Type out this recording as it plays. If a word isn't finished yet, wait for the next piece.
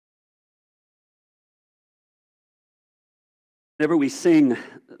Whenever we sing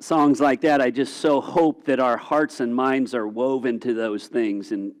songs like that, I just so hope that our hearts and minds are woven to those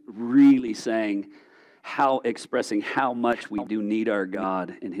things and really expressing how much we do need our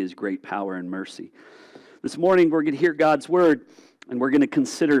God and His great power and mercy. This morning we're going to hear God's Word, and we're going to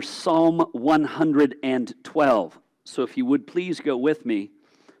consider Psalm 112. So if you would please go with me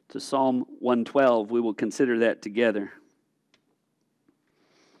to Psalm 112, we will consider that together.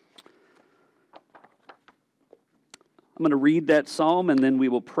 I'm going to read that psalm, and then we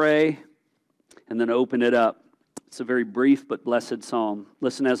will pray, and then open it up. It's a very brief but blessed psalm.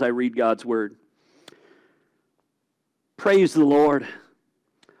 Listen as I read God's Word. Praise the Lord.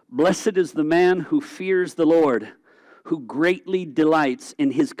 Blessed is the man who fears the Lord, who greatly delights in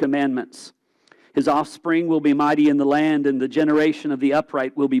His commandments. His offspring will be mighty in the land, and the generation of the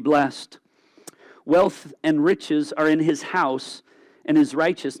upright will be blessed. Wealth and riches are in His house, and His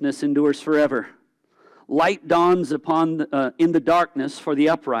righteousness endures forever. Light dawns in the darkness for the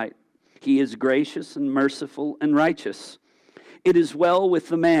upright. He is gracious and merciful and righteous. It is well with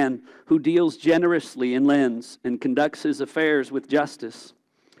the man who deals generously and lends and conducts his affairs with justice.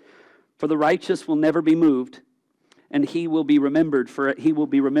 For the righteous will never be moved, and he will be remembered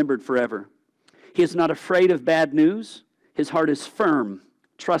forever. He is not afraid of bad news. His heart is firm,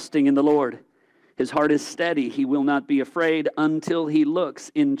 trusting in the Lord. His heart is steady. He will not be afraid until he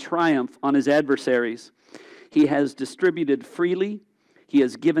looks in triumph on his adversaries. He has distributed freely. He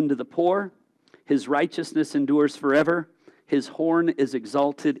has given to the poor. His righteousness endures forever. His horn is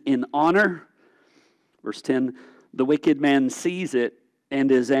exalted in honor. Verse 10, the wicked man sees it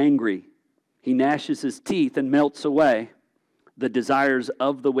and is angry. He gnashes his teeth and melts away. The desires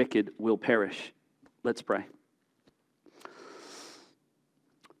of the wicked will perish. Let's pray.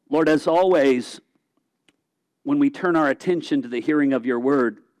 Lord, as always, when we turn our attention to the hearing of your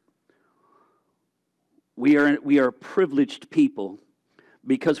word, we are a privileged people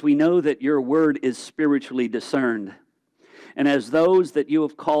because we know that your word is spiritually discerned. And as those that you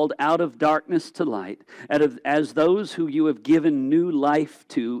have called out of darkness to light, as those who you have given new life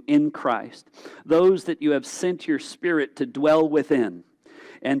to in Christ, those that you have sent your Spirit to dwell within,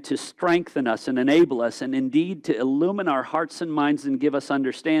 and to strengthen us and enable us, and indeed to illumine our hearts and minds and give us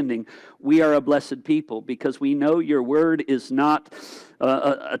understanding, we are a blessed people because we know your word is not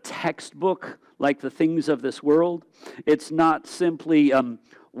a textbook like the things of this world. It's not simply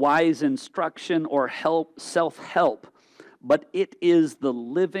wise instruction or self-help, but it is the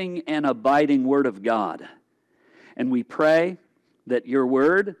living and abiding Word of God. And we pray that your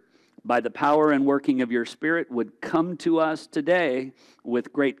word, by the power and working of your Spirit, would come to us today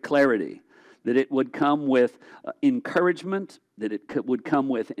with great clarity, that it would come with encouragement, that it would come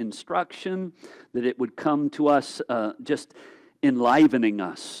with instruction, that it would come to us just enlivening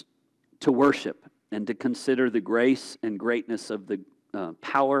us to worship and to consider the grace and greatness of the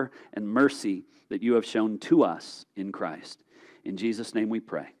power and mercy that you have shown to us in Christ. In Jesus' name we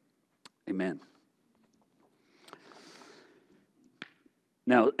pray. Amen.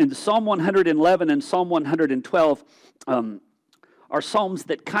 Now, in Psalm 111 and Psalm 112 are psalms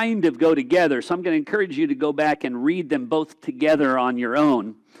that kind of go together, so I'm going to encourage you to go back and read them both together on your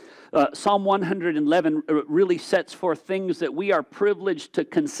own. Psalm 111 really sets forth things that we are privileged to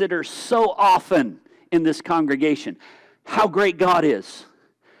consider so often in this congregation. How great God is,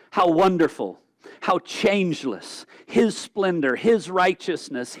 how wonderful, how changeless, His splendor, His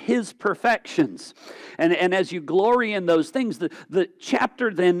righteousness, His perfections. And as you glory in those things, the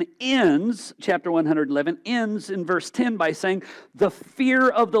chapter then ends, chapter 111, ends in verse 10 by saying, the fear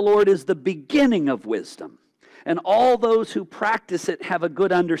of the Lord is the beginning of wisdom, and all those who practice it have a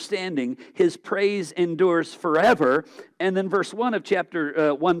good understanding. His praise endures forever. And then verse 1 of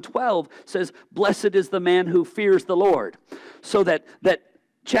chapter 112 says, blessed is the man who fears the Lord. So that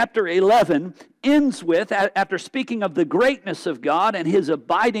chapter 11 ends with, after speaking of the greatness of God and His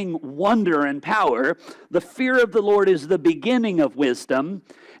abiding wonder and power, the fear of the Lord is the beginning of wisdom.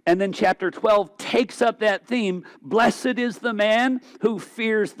 And then chapter 12 takes up that theme, blessed is the man who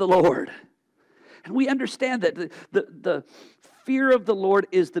fears the Lord. And we understand that the fear of the Lord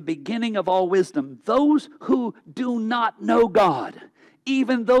is the beginning of all wisdom. Those who do not know God,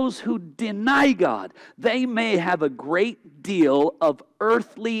 even those who deny God, they may have a great deal of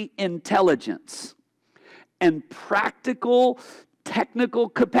earthly intelligence and practical, technical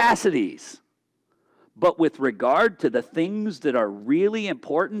capacities. But with regard to the things that are really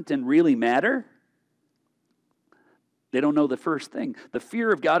important and really matter, they don't know the first thing. The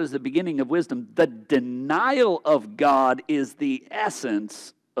fear of God is the beginning of wisdom. The denial of God is the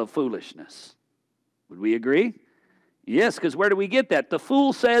essence of foolishness. Would we agree? Yes, because where do we get that? The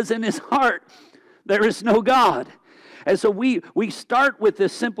fool says in his heart, there is no God. And so we start with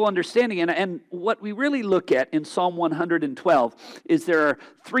this simple understanding, and what we really look at in Psalm 112 is there are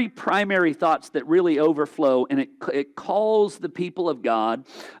three primary thoughts that really overflow, and it calls the people of God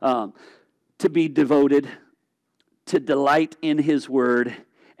to be devoted, to delight in His Word,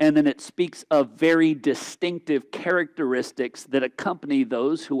 and then it speaks of very distinctive characteristics that accompany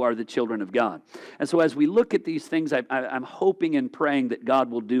those who are the children of God. And so as we look at these things, I'm hoping and praying that God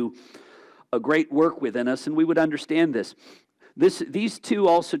will do a great work within us, and we would understand this. These two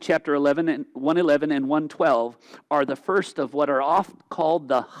also, chapter 11 and 111 and 112, are the first of what are often called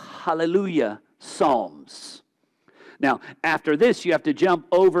the Hallelujah Psalms. Now, after this, you have to jump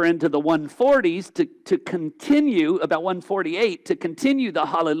over into the 140s to continue, about 148, to continue the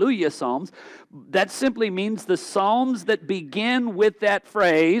Hallelujah Psalms. That simply means the Psalms that begin with that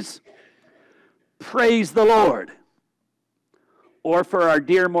phrase, praise the Lord. Or for our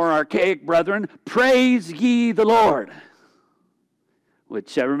dear, more archaic brethren, praise ye the Lord.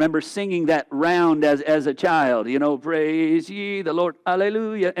 Which I remember singing that round as a child. You know, praise ye the Lord,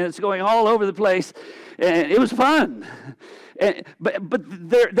 hallelujah. And it's going all over the place. And it was fun. But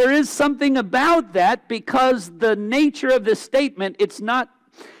there is something about that, because the nature of this statement,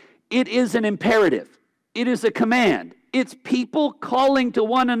 it is an imperative. It is a command. It's people calling to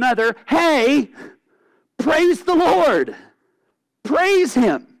one another, hey, praise the Lord. Praise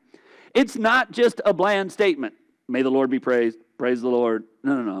Him. It's not just a bland statement. May the Lord be praised. Praise the Lord.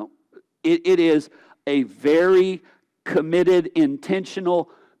 No. It is a very committed,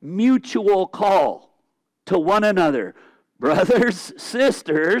 intentional, mutual call to one another. Brothers,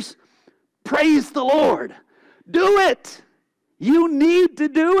 sisters, praise the Lord. Do it. You need to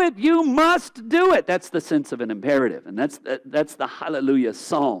do it. You must do it. That's the sense of an imperative. And that's the Hallelujah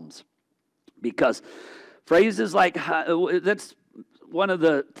Psalms. Because phrases like, that's one of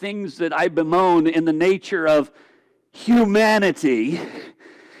the things that I bemoan in the nature of humanity,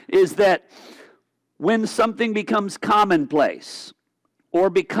 is that when something becomes commonplace or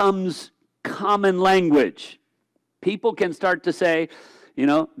becomes common language, people can start to say, you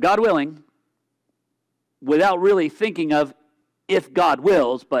know, God willing, without really thinking of if God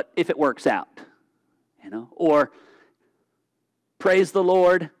wills, but if it works out, you know, or praise the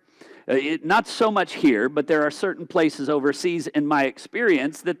Lord. Not so much here, but there are certain places overseas in my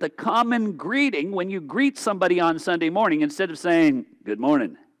experience that the common greeting, when you greet somebody on Sunday morning, instead of saying, good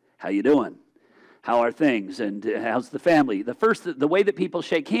morning, how you doing? How are things? And how's the family? The way that people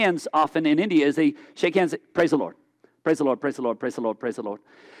shake hands often in India is they shake hands, praise the Lord. Praise the Lord, praise the Lord, praise the Lord, praise the Lord.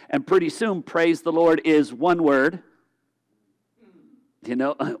 And pretty soon, praise the Lord is one word, you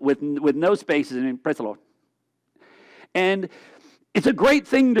know, with no spaces in it, praise the Lord. And it's a great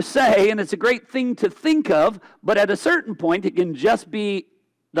thing to say, and it's a great thing to think of, but at a certain point, it can just be,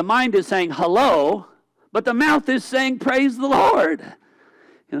 the mind is saying hello, but the mouth is saying praise the Lord.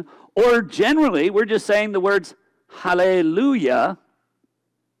 You know? Or generally, we're just saying the words hallelujah,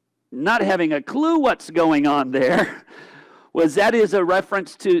 not having a clue what's going on there. That is a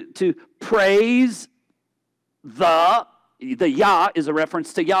reference to praise the Yah is a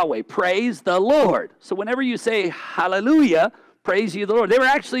reference to Yahweh. Praise the Lord. So whenever you say hallelujah, praise ye the Lord, they were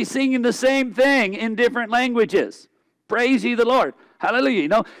actually singing the same thing in different languages. Praise ye the Lord. Hallelujah. You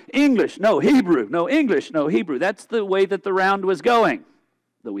know, English, no Hebrew. No English, no Hebrew. That's the way that the round was going,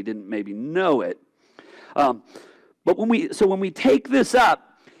 though we didn't maybe know it. But when we take this up,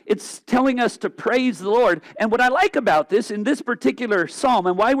 it's telling us to praise the Lord. And what I like about this, in this particular psalm,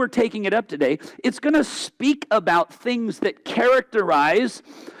 and why we're taking it up today, it's going to speak about things that characterize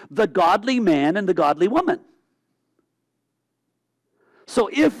the godly man and the godly woman. So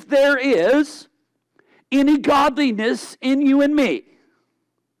if there is any godliness in you and me,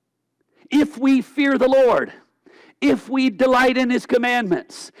 if we fear the Lord, if we delight in His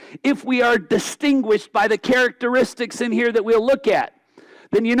commandments, if we are distinguished by the characteristics in here that we'll look at,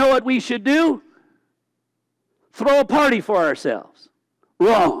 then you know what we should do? Throw a party for ourselves.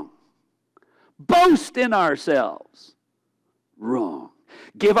 Wrong. Boast in ourselves. Wrong.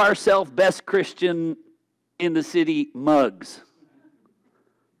 Give ourselves best Christian in the city mugs.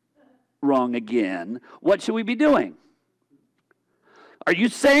 Wrong again. What should we be doing? Are you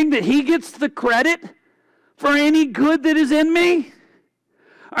saying that He gets the credit for any good that is in me?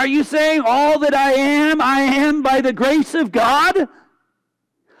 Are you saying all that I am by the grace of God?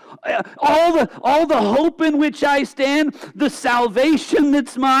 All the hope in which I stand, the salvation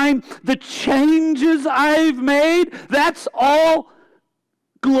that's mine, the changes I've made, that's all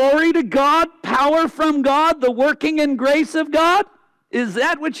glory to God, power from God, the working and grace of God? Is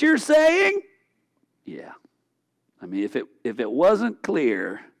that what you're saying? Yeah. I mean, if it wasn't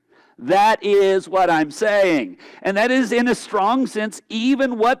clear, That is what I'm saying. And that is, in a strong sense,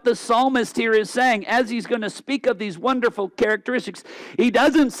 even what the psalmist here is saying. As he's going to speak of these wonderful characteristics, he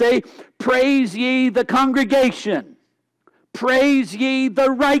doesn't say, praise ye the congregation. Praise ye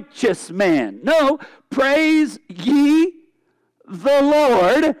the righteous man. No, praise ye the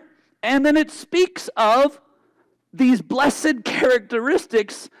Lord. And then it speaks of these blessed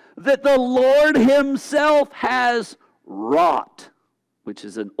characteristics that the Lord himself has wrought, which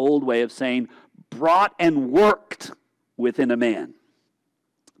is an old way of saying brought and worked within a man.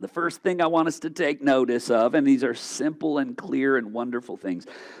 The first thing I want us to take notice of, and these are simple and clear and wonderful things.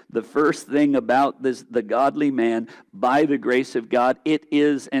 The first thing about this, the godly man, by the grace of God, it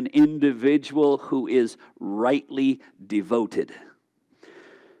is an individual who is rightly devoted.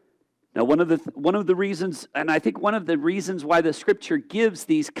 Now, one of the reasons, and I think one of the reasons why the Scripture gives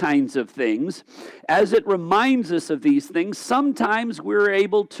these kinds of things, as it reminds us of these things, sometimes we're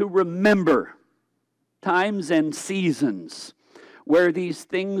able to remember times and seasons where these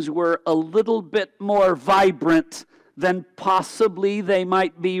things were a little bit more vibrant than possibly they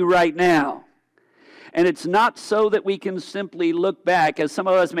might be right now. And it's not so that we can simply look back, as some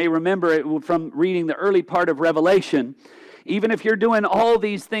of us may remember it from reading the early part of Revelation. Even if you're doing all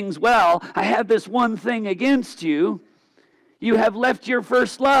these things well, I have this one thing against you. You have left your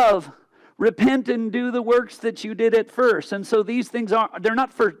first love. Repent and do the works that you did at first. And so these things they're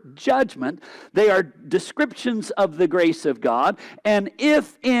not for judgment. They are descriptions of the grace of God. And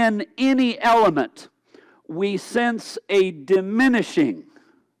if in any element we sense a diminishing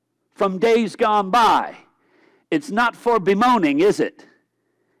from days gone by, it's not for bemoaning, is it?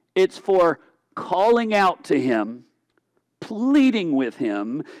 It's for calling out to him, pleading with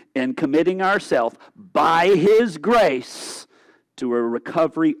him, and committing ourselves by his grace to a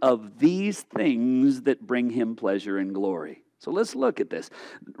recovery of these things that bring him pleasure and glory. So let's look at this.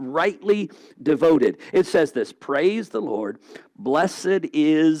 Rightly devoted. It says this, praise the Lord, blessed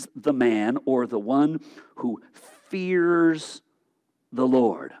is the man or the one who fears the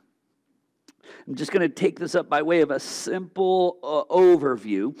Lord. I'm just going to take this up by way of a simple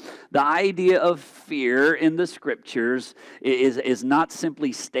overview. The idea of fear in the Scriptures is not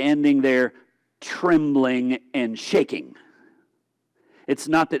simply standing there trembling and shaking. It's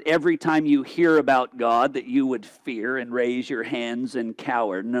not that every time you hear about God that you would fear and raise your hands and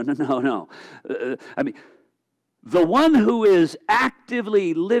cower. No. I mean, the one who is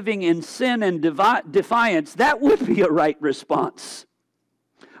actively living in sin and defiance, that would be a right response.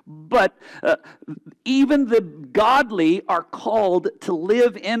 But even the godly are called to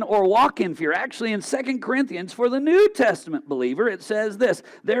live in or walk in fear. Actually, in 2 Corinthians, for the New Testament believer, it says this,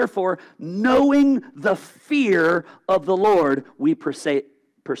 therefore, knowing the fear of the Lord, we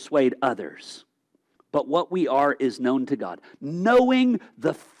persuade others. But what we are is known to God. Knowing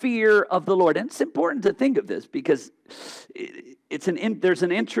the fear of the Lord. And it's important to think of this because there's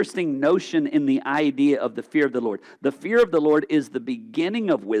an interesting notion in the idea of the fear of the Lord. The fear of the Lord is the beginning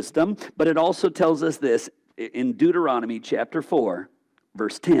of wisdom, but it also tells us this in Deuteronomy chapter 4,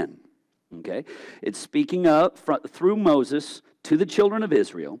 verse 10. Okay? It's speaking of, through Moses to the children of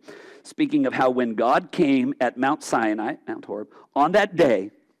Israel, speaking of how when God came at Mount Sinai, Mount Horeb, on that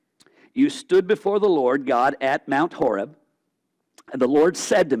day, you stood before the Lord God at Mount Horeb, and the Lord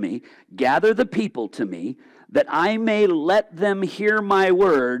said to me, gather the people to me, that I may let them hear my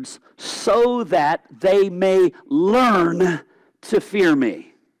words, so that they may learn to fear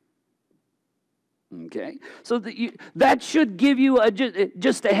me. Okay? So that should give you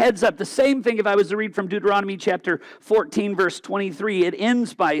just a heads up. The same thing if I was to read from Deuteronomy chapter 14, verse 23. It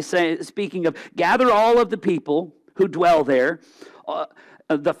ends by speaking of, gather all of the people who dwell there,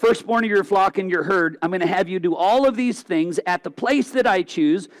 the firstborn of your flock and your herd, I'm going to have you do all of these things at the place that I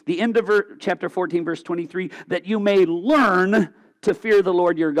choose, the end of chapter 14, verse 23, that you may learn to fear the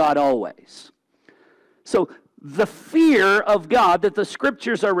Lord your God always. So the fear of God that the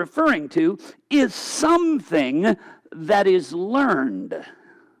Scriptures are referring to is something that is learned.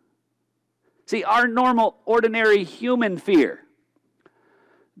 See, our normal, ordinary human fear,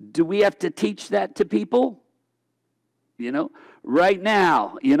 do we have to teach that to people? You know, right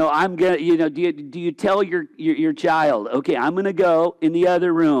now, I'm gonna, do you tell your child, okay, I'm gonna go in the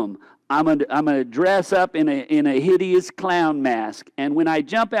other room. I'm gonna dress up in a hideous clown mask, and when I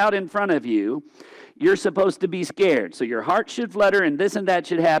jump out in front of you, you're supposed to be scared. So your heart should flutter, and this and that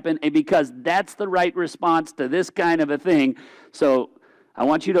should happen, and because that's the right response to this kind of a thing. So I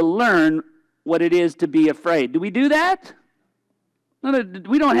want you to learn what it is to be afraid. Do we do that? No,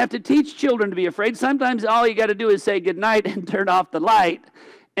 we don't have to teach children to be afraid. Sometimes all you got to do is say goodnight and turn off the light,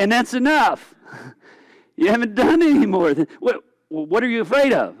 and that's enough. You haven't done any more. What are you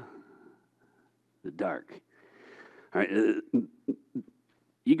afraid of? The dark. All right.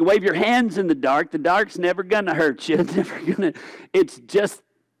 You can wave your hands in the dark. The dark's never going to hurt you. It's just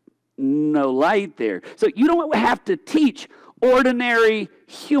no light there. So you don't have to teach ordinary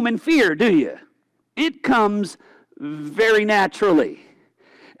human fear, do you? It comes very naturally.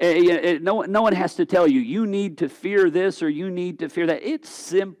 No one has to tell you, you need to fear this or you need to fear that. It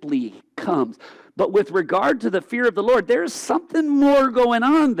simply comes. But with regard to the fear of the Lord, there's something more going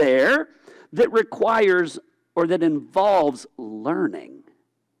on there that requires or that involves learning.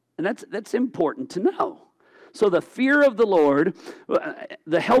 And that's important to know. So the fear of the Lord,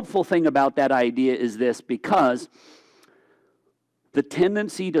 the helpful thing about that idea is this, because the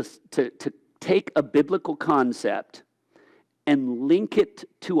tendency to take a biblical concept and link it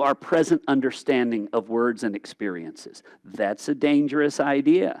to our present understanding of words and experiences. That's a dangerous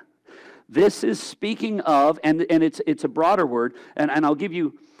idea. This is speaking of, and it's a broader word, and I'll give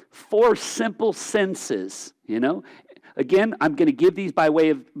you 4 simple senses, Again, I'm going to give these by way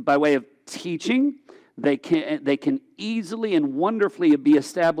of teaching. They can easily and wonderfully be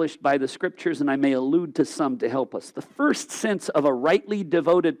established by the Scriptures, and I may allude to some to help us. The first sense of a rightly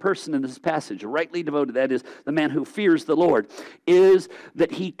devoted person in this passage, rightly devoted, that is, the man who fears the Lord, is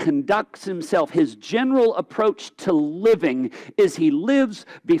that he conducts himself, his general approach to living is he lives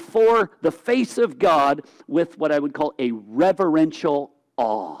before the face of God with what I would call a reverential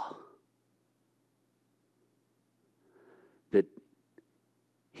awe. That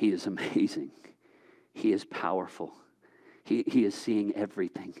he is amazing. He is powerful. He is seeing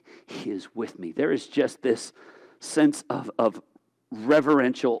everything. He is with me. There is just this sense of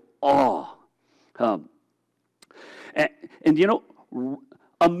reverential awe. A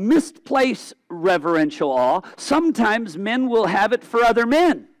misplaced reverential awe, sometimes men will have it for other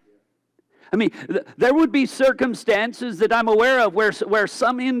men. I mean, there would be circumstances that I'm aware of where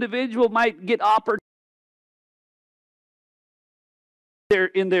some individual might get opportunity.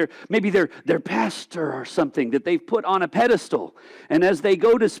 Maybe their pastor or something that they've put on a pedestal. And as they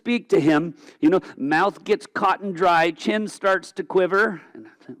go to speak to him, mouth gets cotton dry, chin starts to quiver.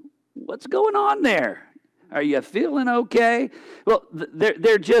 What's going on there? Are you feeling okay? Well,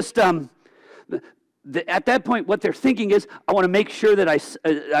 they're just, at that point, what they're thinking is, I want to make sure that I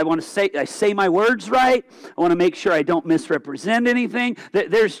say my words right. I want to make sure I don't misrepresent anything.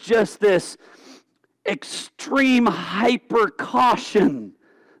 There's just this extreme hyper caution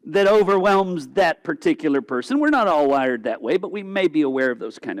that overwhelms that particular person. We're not all wired that way, but we may be aware of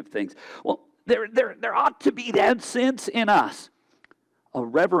those kind of things. Well, there ought to be that sense in us, a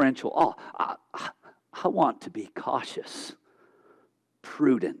reverential awe. I want to be cautious,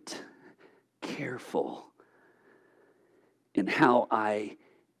 prudent, careful in how I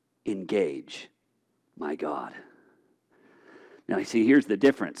engage my God. Now, you see, here's the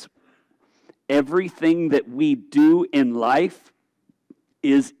difference. Everything that we do in life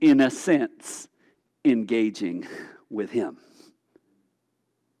is, in a sense, engaging with Him.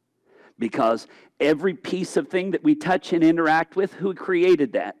 Because every piece of thing that we touch and interact with, who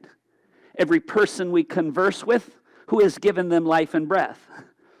created that? Every person we converse with, who has given them life and breath?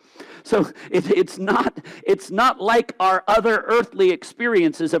 So it's not like our other earthly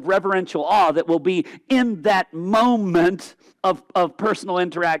experiences of reverential awe that will be in that moment of personal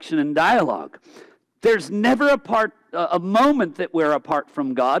interaction and dialogue. There's never a moment that we're apart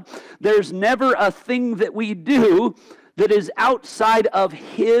from God. There's never a thing that we do that is outside of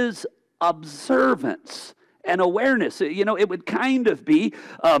His observance and awareness. It would kind of be,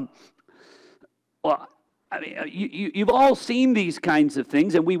 you've all seen these kinds of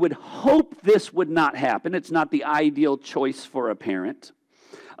things, and we would hope this would not happen. It's not the ideal choice for a parent.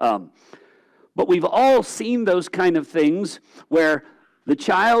 But we've all seen those kind of things where the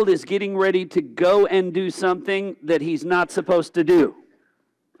child is getting ready to go and do something that he's not supposed to do.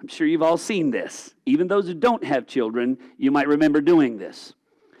 I'm sure you've all seen this. Even those who don't have children, you might remember doing this.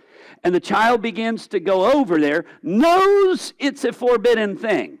 And the child begins to go over there, knows it's a forbidden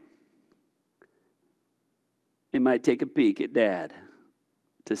thing. They might take a peek at Dad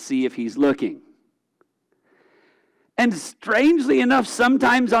to see if he's looking. And strangely enough,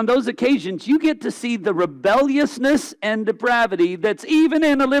 sometimes on those occasions, you get to see the rebelliousness and depravity that's even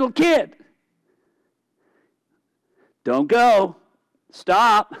in a little kid. Don't go.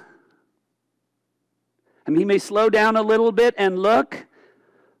 Stop. I mean, he may slow down a little bit and look,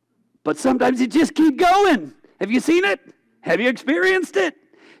 but sometimes he just keep going. Have you seen it? Have you experienced it?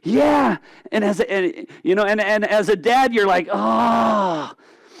 Yeah. And as a dad, you're like,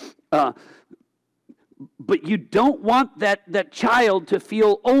 But you don't want that child to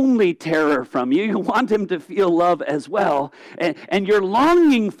feel only terror from you. You want him to feel love as well. And you're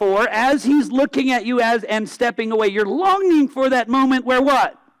longing for, as he's looking at you and stepping away, you're longing for that moment where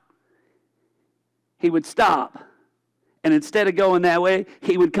what? He would stop. And instead of going that way,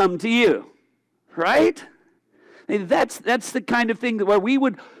 he would come to you. Right? That's the kind of thing where we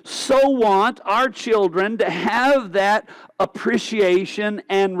would so want our children to have that appreciation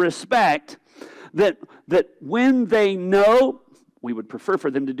and respect that when they know, we would prefer for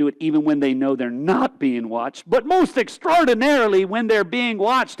them to do it even when they know they're not being watched, but most extraordinarily when they're being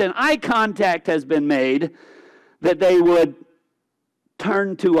watched and eye contact has been made, that they would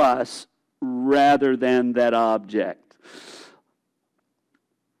turn to us rather than that object.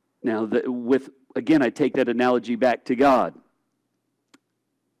 Now, again, I take that analogy back to God.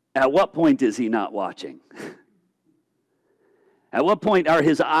 At what point is he not watching? At what point are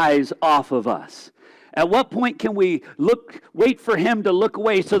his eyes off of us? At what point can we wait for him to look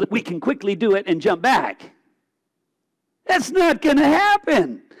away so that we can quickly do it and jump back? That's not going to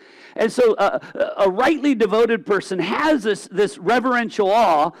happen. And so a rightly devoted person has this reverential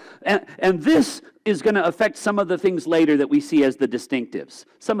awe, and this is going to affect some of the things later that we see as the distinctives.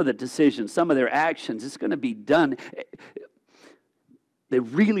 Some of the decisions, some of their actions, it's going to be done. They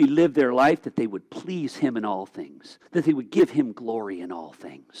really live their life that they would please him in all things, that they would give him glory in all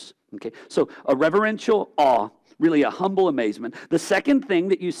things. Okay, so a reverential awe, really a humble amazement. The second thing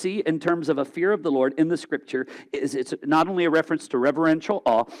that you see in terms of a fear of the Lord in the Scripture is it's not only a reference to reverential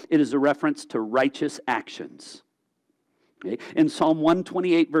awe, it is a reference to righteous actions. Okay? In Psalm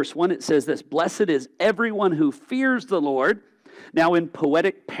 128, verse 1, it says this, "Blessed is everyone who fears the Lord." Now, in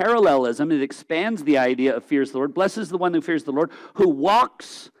poetic parallelism, it expands the idea of fears the Lord. Blessed is the one who fears the Lord, who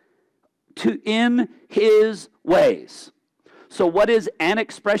walks in his ways. So what is an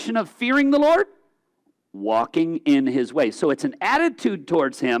expression of fearing the Lord? Walking in his ways. So it's an attitude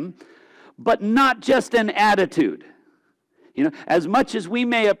towards him, but not just an attitude. You know, as much as we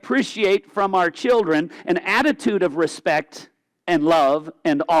may appreciate from our children an attitude of respect and love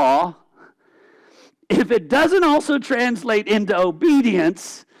and awe, if it doesn't also translate into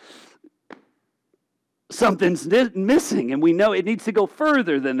obedience, something's missing. And we know it needs to go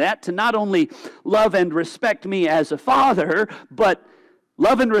further than that to not only love and respect me as a father, but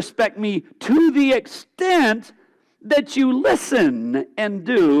love and respect me to the extent that you listen and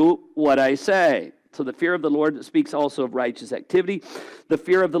do what I say. So the fear of the Lord speaks also of righteous activity. The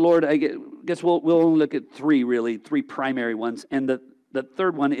fear of the Lord, I guess we'll only look at three primary ones. And the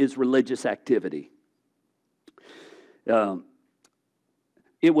third one is religious activity.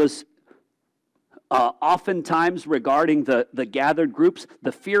 It was oftentimes regarding the gathered groups,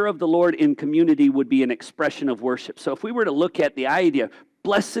 the fear of the Lord in community would be an expression of worship. So if we were to look at the idea,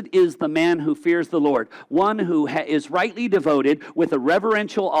 blessed is the man who fears the Lord, one who is rightly devoted with a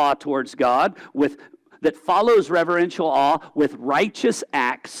reverential awe towards God, that follows reverential awe with righteous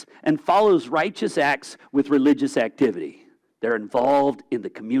acts, and follows righteous acts with religious activity. They're involved in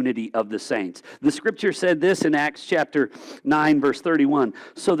the community of the saints. The scripture said this in Acts chapter 9, verse 31.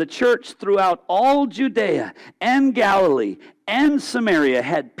 So the church throughout all Judea and Galilee and Samaria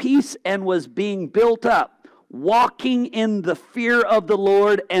had peace and was being built up, walking in the fear of the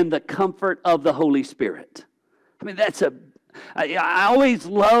Lord and the comfort of the Holy Spirit. I mean, I always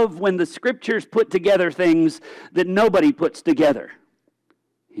love when the scriptures put together things that nobody puts together.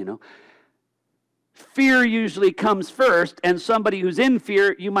 You know? Fear usually comes first, and somebody who's in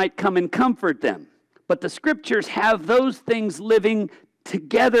fear, you might come and comfort them. But the scriptures have those things living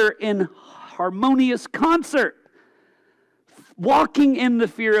together in harmonious concert, walking in the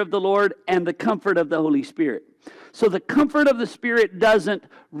fear of the Lord and the comfort of the Holy Spirit. So the comfort of the Spirit doesn't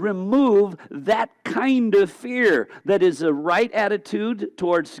remove that kind of fear that is a right attitude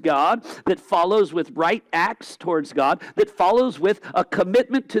towards God, that follows with right acts towards God, that follows with a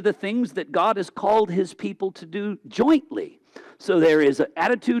commitment to the things that God has called his people to do jointly. So there is an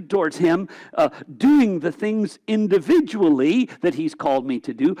attitude towards him doing the things individually that he's called me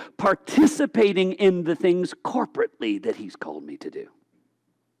to do, participating in the things corporately that he's called me to do.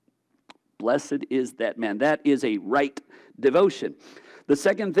 Blessed is that man. That is a right devotion. The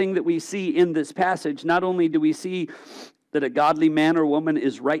second thing that we see in this passage, not only do we see that a godly man or woman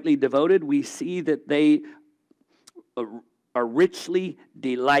is rightly devoted, we see that they are richly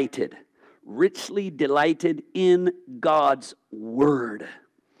delighted in God's word.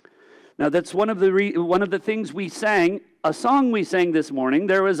 Now that's one of the things we sang, a song we sang this morning.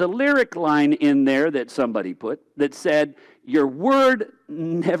 There was a lyric line in there that somebody put that said, "Your word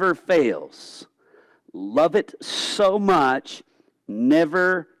never fails. Love it so much,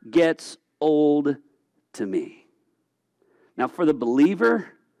 never gets old to me. Now, for the believer,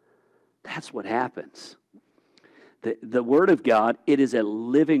 that's what happens. The Word of God, it is a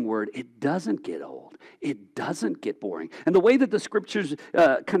living Word. It doesn't get old. It doesn't get boring. And the way that the Scriptures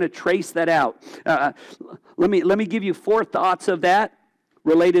kind of trace that out, let me give you 4 thoughts of that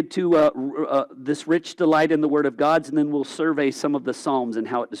related to this rich delight in the Word of God, and then we'll survey some of the Psalms and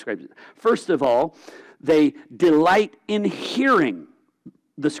how it describes it. First of all, they delight in hearing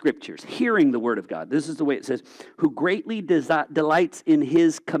the Scriptures, hearing the Word of God. This is the way it says, who greatly delights in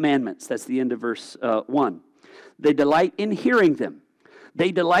His commandments. That's the end of verse 1. They delight in hearing them.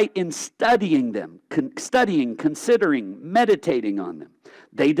 They delight in studying them, considering, meditating on them.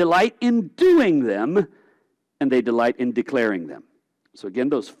 They delight in doing them, and they delight in declaring them. So again,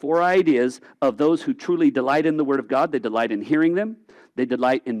 those 4 ideas of those who truly delight in the Word of God. They delight in hearing them. They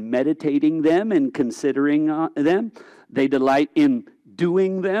delight in meditating them and considering them. They delight in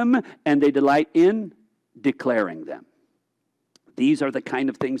doing them, and they delight in declaring them. These are the kind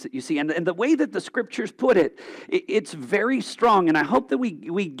of things that you see. And the way that the Scriptures put it, it's very strong, and I hope that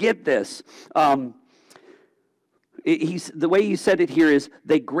we get this. The way he said it here is,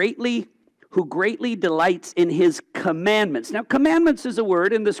 who greatly delights in His commandments. Now, commandments is a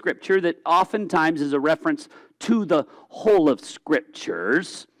word in the Scripture that oftentimes is a reference to the whole of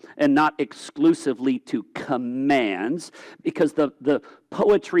Scriptures and not exclusively to commands, because the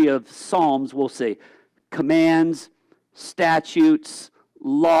poetry of Psalms will say commands, statutes,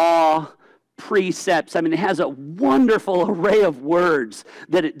 law, precepts. I mean, it has a wonderful array of words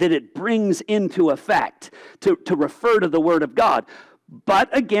that it brings into effect to refer to the Word of God. But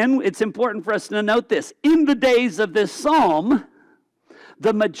again, it's important for us to note this. In the days of this psalm,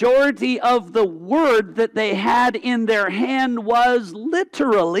 the majority of the word that they had in their hand was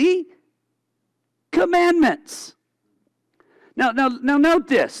literally commandments. Now note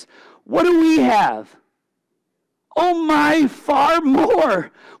this. What do we have? Oh my, far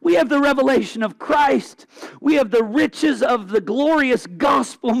more. We have the revelation of Christ. We have the riches of the glorious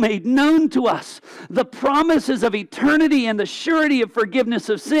gospel made known to us. The promises of eternity and the surety of forgiveness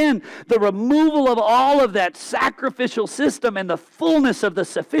of sin. The removal of all of that sacrificial system and the fullness of the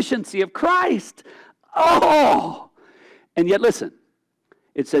sufficiency of Christ. Oh! And yet listen,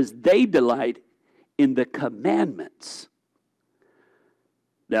 it says they delight in the commandments.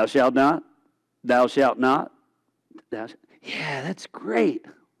 Thou shalt not. Thou shalt not. Yeah, that's great.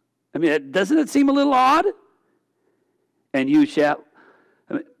 I mean, doesn't it seem a little odd? And you shall.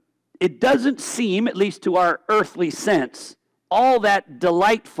 I mean, it doesn't seem, at least to our earthly sense, all that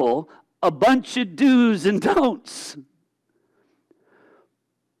delightful, a bunch of do's and don'ts.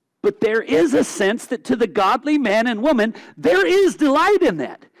 But there is a sense that to the godly man and woman, there is delight in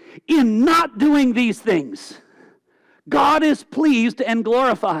that, in not doing these things. God is pleased and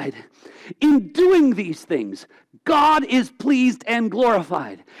glorified. In doing these things, God is pleased and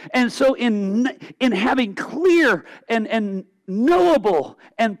glorified. And so in having clear and knowable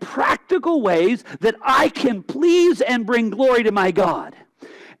and practical ways that I can please and bring glory to my God,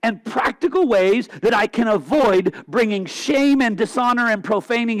 and practical ways that I can avoid bringing shame and dishonor and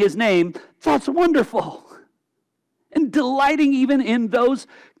profaning His name, that's wonderful. And delighting even in those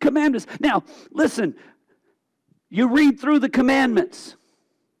commandments. Now, listen, you read through the commandments.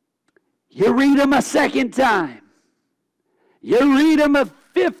 You read them a second time. You read them a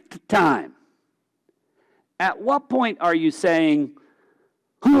 5th time. At what point are you saying,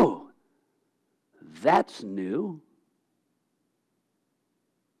 oh, that's new?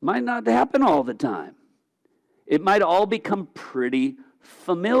 Might not happen all the time. It might all become pretty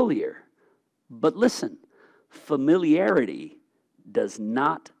familiar. But listen, familiarity does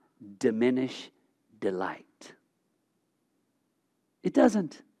not diminish delight. It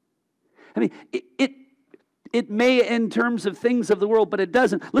doesn't. I mean, it may in terms of things of the world, but it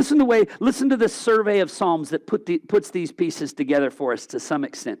doesn't. Listen to this survey of Psalms that puts these pieces together for us to some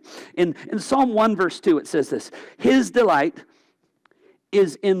extent. In Psalm 1 verse 2 it says this, His delight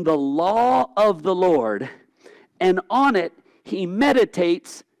is in the law of the Lord, and on it He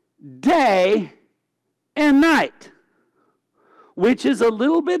meditates day and night, which is a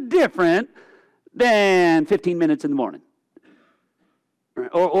little bit different than 15 minutes in the morning.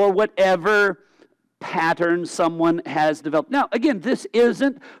 Or whatever pattern someone has developed. Now, again, this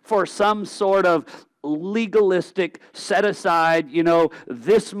isn't for some sort of legalistic set aside,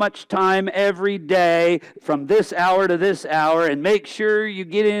 this much time every day from this hour to this hour, and make sure you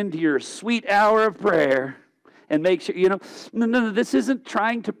get into your sweet hour of prayer, and make sure, no, this isn't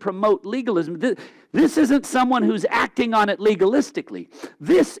trying to promote legalism. This isn't someone who's acting on it legalistically.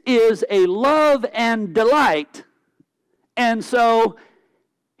 This is a love and delight, and so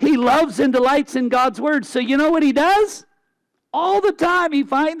He loves and delights in God's word. So you know what he does? All the time he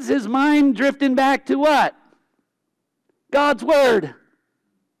finds his mind drifting back to what? God's word.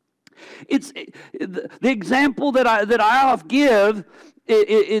 It's the example that I often give.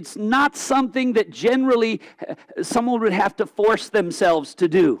 It's not something that generally someone would have to force themselves to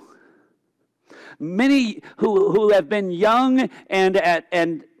do. Many who have been young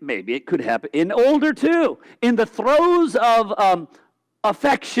and maybe it could happen in older too, in the throes of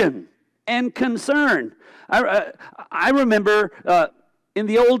affection and concern. I remember in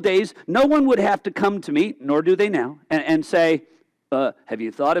the old days, no one would have to come to me, nor do they now, and say, have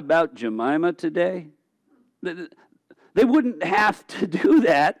you thought about Jemima today? They wouldn't have to do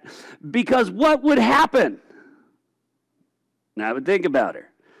that, because what would happen? Now I would think about her.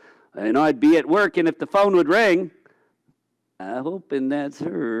 I'd be at work, and if the phone would ring, I'm hoping that's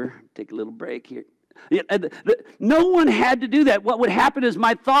her. Take a little break here. No one had to do that. What would happen is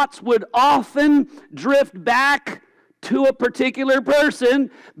my thoughts would often drift back to a particular person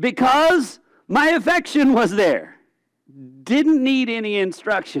because my affection was there. Didn't need any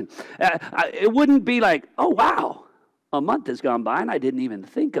instruction. It wouldn't be like, oh, wow, a month has gone by and I didn't even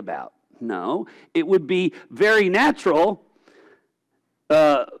think about. No, it would be very natural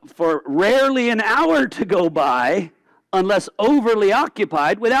for rarely an hour to go by unless overly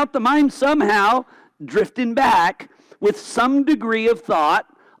occupied without the mind somehow drifting back with some degree of thought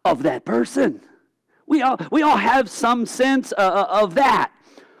of that person. We all have some sense of that.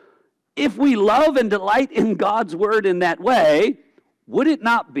 If we love and delight in God's word in that way, would it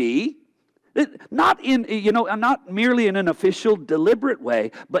not be, not merely in an official, deliberate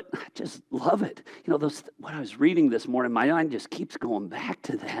way, but I just love it. What I was reading this morning, my mind just keeps going back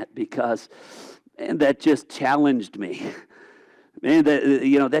to that because, man, that just challenged me. Man,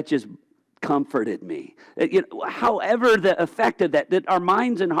 that just comforted me. However the effect of that our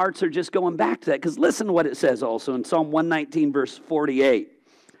minds and hearts are just going back to that. Because listen to what it says also in Psalm 119, verse 48.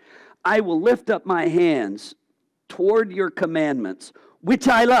 I will lift up my hands toward your commandments, which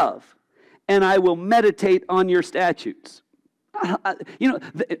I love, and I will meditate on your statutes.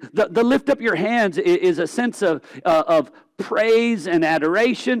 The lift up your hands is a sense of praise and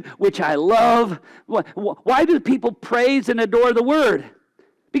adoration, which I love. Why do people praise and adore the word?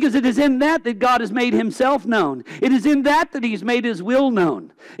 Because it is in that God has made himself known. It is in that he's made his will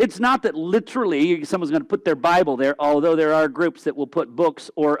known. It's not that literally someone's going to put their Bible there, although there are groups that will put books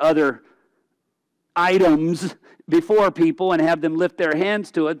or other items before people and have them lift their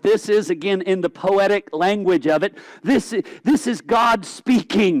hands to it. This is, again, in the poetic language of it. This is God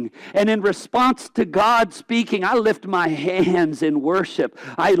speaking. And in response to God speaking, I lift my hands in worship.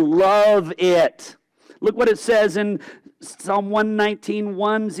 I love it. Look what it says in Psalm 119,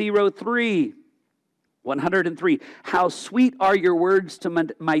 103. 103. How sweet are your words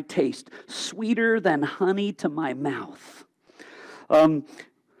to my taste, sweeter than honey to my mouth.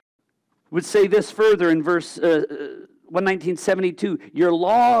 Would say this further in verse 119:72. Your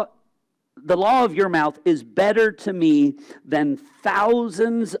law, the law of your mouth is better to me than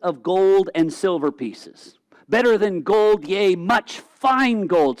thousands of gold and silver pieces. Better than gold, yea, much fine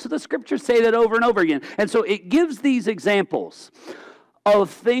gold. So the scriptures say that over and over again. And so it gives these examples of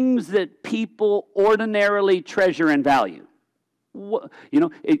things that people ordinarily treasure and value.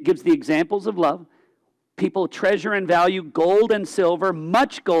 It gives the examples of love. People treasure and value gold and silver,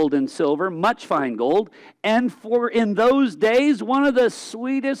 much fine gold. And for in those days, one of the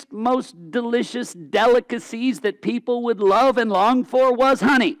sweetest, most delicious delicacies that people would love and long for was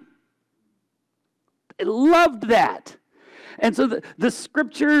honey. They loved that. And so the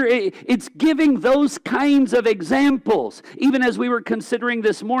scripture, it's giving those kinds of examples. Even as we were considering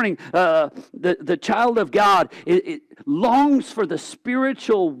this morning, the child of God, it longs for the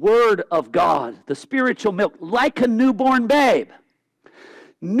spiritual word of God, the spiritual milk, like a newborn babe.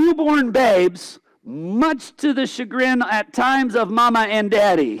 Newborn babes, much to the chagrin at times of mama and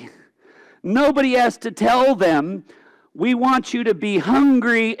daddy, nobody has to tell them, we want you to be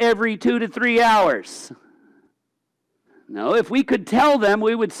hungry every 2 to 3 hours. No, if we could tell them,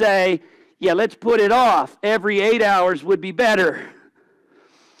 we would say, yeah, let's put it off. Every 8 hours would be better,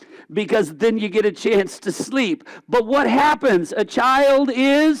 because then you get a chance to sleep. But what happens? A child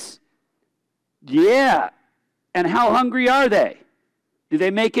is, and how hungry are they? Do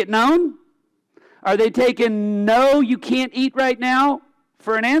they make it known? Are they taking no, you can't eat right now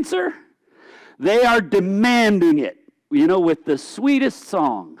for an answer? They are demanding it, with the sweetest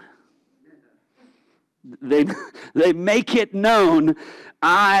song. They make it known,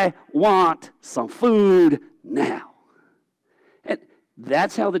 I want some food now. And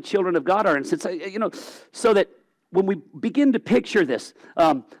that's how the children of God are. And since, so that when we begin to picture this,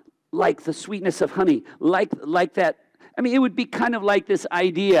 like the sweetness of honey, like that, I mean, it would be kind of like this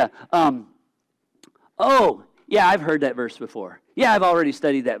idea, oh, yeah, I've heard that verse before. Yeah, I've already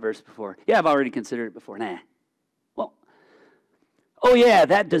studied that verse before. Yeah, I've already considered it before. Nah. Well, oh yeah,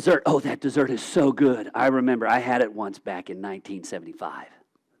 that dessert. Oh, that dessert is so good. I remember I had it once back in 1975.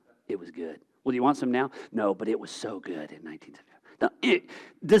 It was good. Well, do you want some now? No, but it was so good in 1975. Now,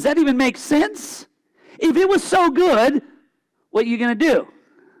 does that even make sense? If it was so good, what are you going to do?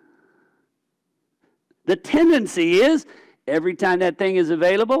 The tendency is, every time that thing is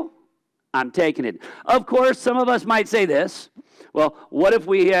available, I'm taking it. Of course, some of us might say this. Well, what if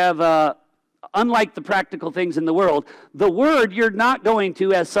we have, unlike the practical things in the world, the Word, you're not going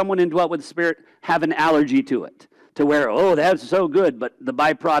to, as someone indwelt with the Spirit, have an allergy to it. To where, oh, that's so good, but the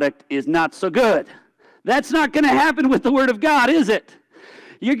byproduct is not so good. That's not going to happen with the Word of God, is it?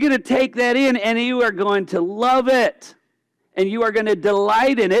 You're going to take that in, and you are going to love it. And you are going to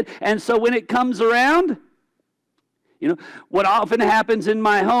delight in it. And so when it comes around, you know, what often happens in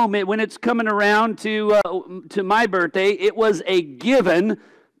my home, when it's coming around to my birthday, it was a given.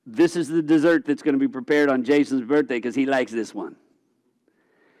 This is the dessert that's going to be prepared on Jason's birthday because he likes this one.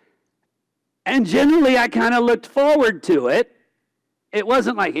 And generally, I kind of looked forward to it. It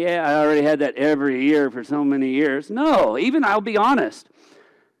wasn't like, yeah, I already had that every year for so many years. No, even I'll be honest.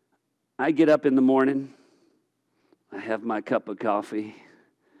 I get up in the morning, I have my cup of coffee,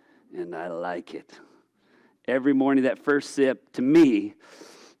 and I like it. Every morning, that first sip, to me,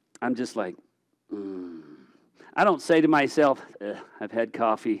 I'm just like, I don't say to myself, I've had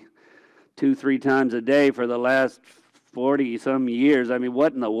coffee 2-3 times a day for the last 40-some years. I mean,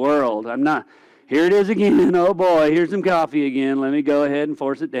 what in the world? I'm not, here it is again. Oh, boy, here's some coffee again. Let me go ahead and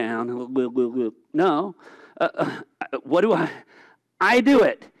force it down. No. What do I do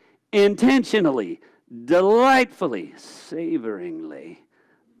it intentionally, delightfully, savoringly.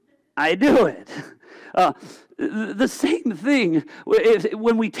 I do it. The same thing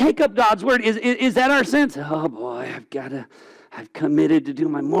when we take up God's Word. Is that our sense? Oh boy, I've committed to do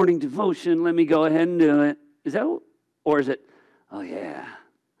my morning devotion. Let me go ahead and do it. Is that, or is it, oh yeah,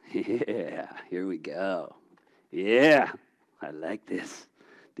 here we go. Yeah, I like this.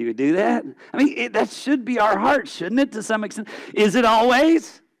 Do you do that? I mean, that should be our heart, shouldn't it, to some extent? Is it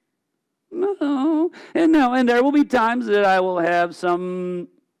always? No. And there will be times that I will have some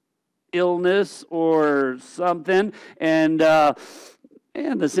illness or something, and the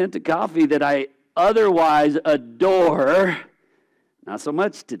scent of coffee that I otherwise adore, not so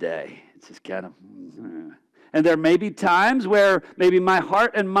much today. It's just kind of, and there may be times where maybe my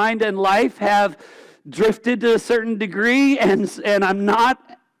heart and mind and life have drifted to a certain degree, and I'm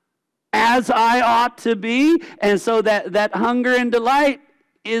not as I ought to be, and so that hunger and delight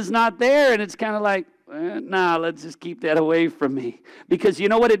is not there, and it's kind of like, nah, let's just keep that away from me. Because you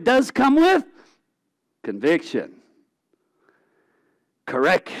know what it does come with? Conviction.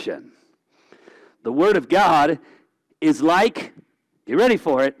 Correction. The Word of God is like, get ready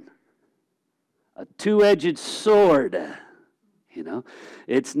for it, a two-edged sword. You know,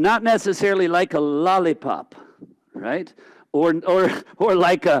 it's not necessarily like a lollipop, right? Or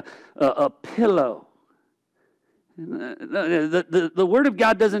like a pillow. The Word of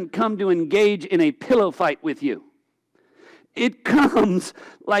God doesn't come to engage in a pillow fight with you. It comes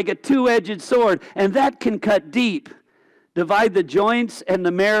like a two-edged sword, and that can cut deep, divide the joints and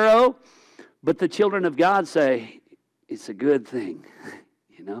the marrow, but the children of God say, it's a good thing.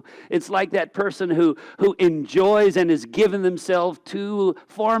 You know, it's like that person who enjoys and has given themselves to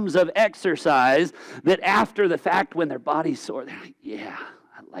forms of exercise that after the fact, when their body's sore, they're like, yeah,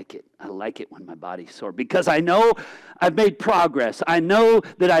 I like it. I like it when my body's sore because I know I've made progress. I know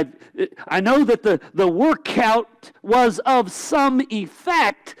that the workout was of some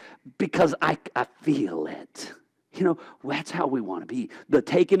effect because I feel it. You know, that's how we want to be. The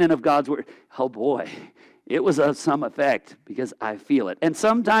taking in of God's Word. Oh boy, it was of some effect because I feel it. And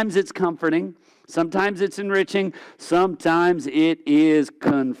sometimes it's comforting. Sometimes it's enriching. Sometimes it is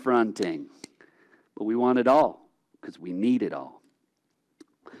confronting. But we want it all because we need it all.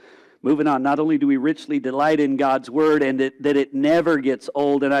 Moving on, not only do we richly delight in God's Word and that it never gets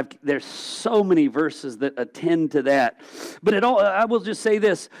old, and there's so many verses that attend to that, but I will just say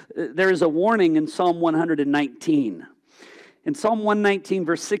this, there is a warning in Psalm 119. In Psalm 119,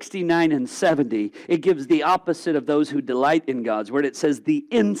 verse 69 and 70, it gives the opposite of those who delight in God's Word. It says, the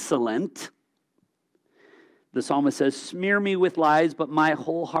insolent, the psalmist says, smear me with lies, but my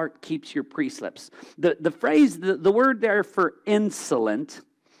whole heart keeps your precepts. The phrase, the word there for insolent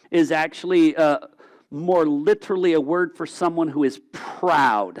is actually more literally a word for someone who is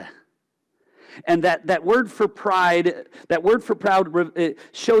proud. And that word for pride, it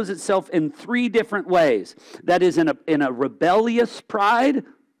shows itself in three different ways. That is, in a rebellious pride,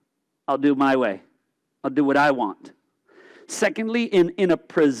 I'll do my way. I'll do what I want. Secondly, in a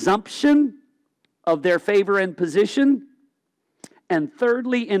presumption of their favor and position. And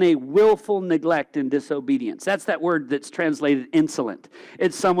thirdly, in a willful neglect and disobedience. That's that word that's translated insolent.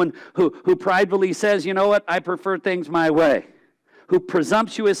 It's someone who pridefully says, you know what, I prefer things my way. Who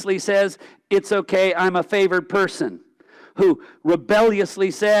presumptuously says, it's okay, I'm a favored person. Who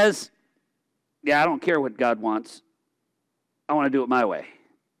rebelliously says, yeah, I don't care what God wants. I want to do it my way.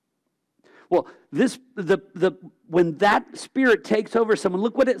 Well, when that spirit takes over someone,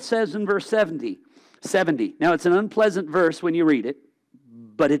 look what it says in verse 70. Now, it's an unpleasant verse when you read it,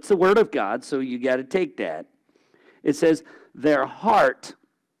 but it's the Word of God, so you got to take that. It says, their heart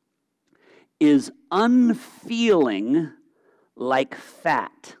is unfeeling like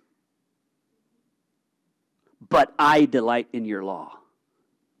fat, but I delight in your law.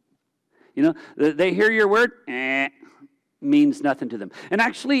 You know, they hear your word, means nothing to them. And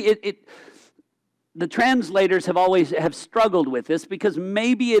actually, the translators have struggled with this because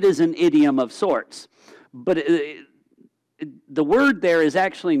maybe it is an idiom of sorts. But the word there is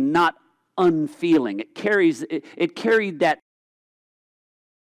actually not unfeeling. It carried that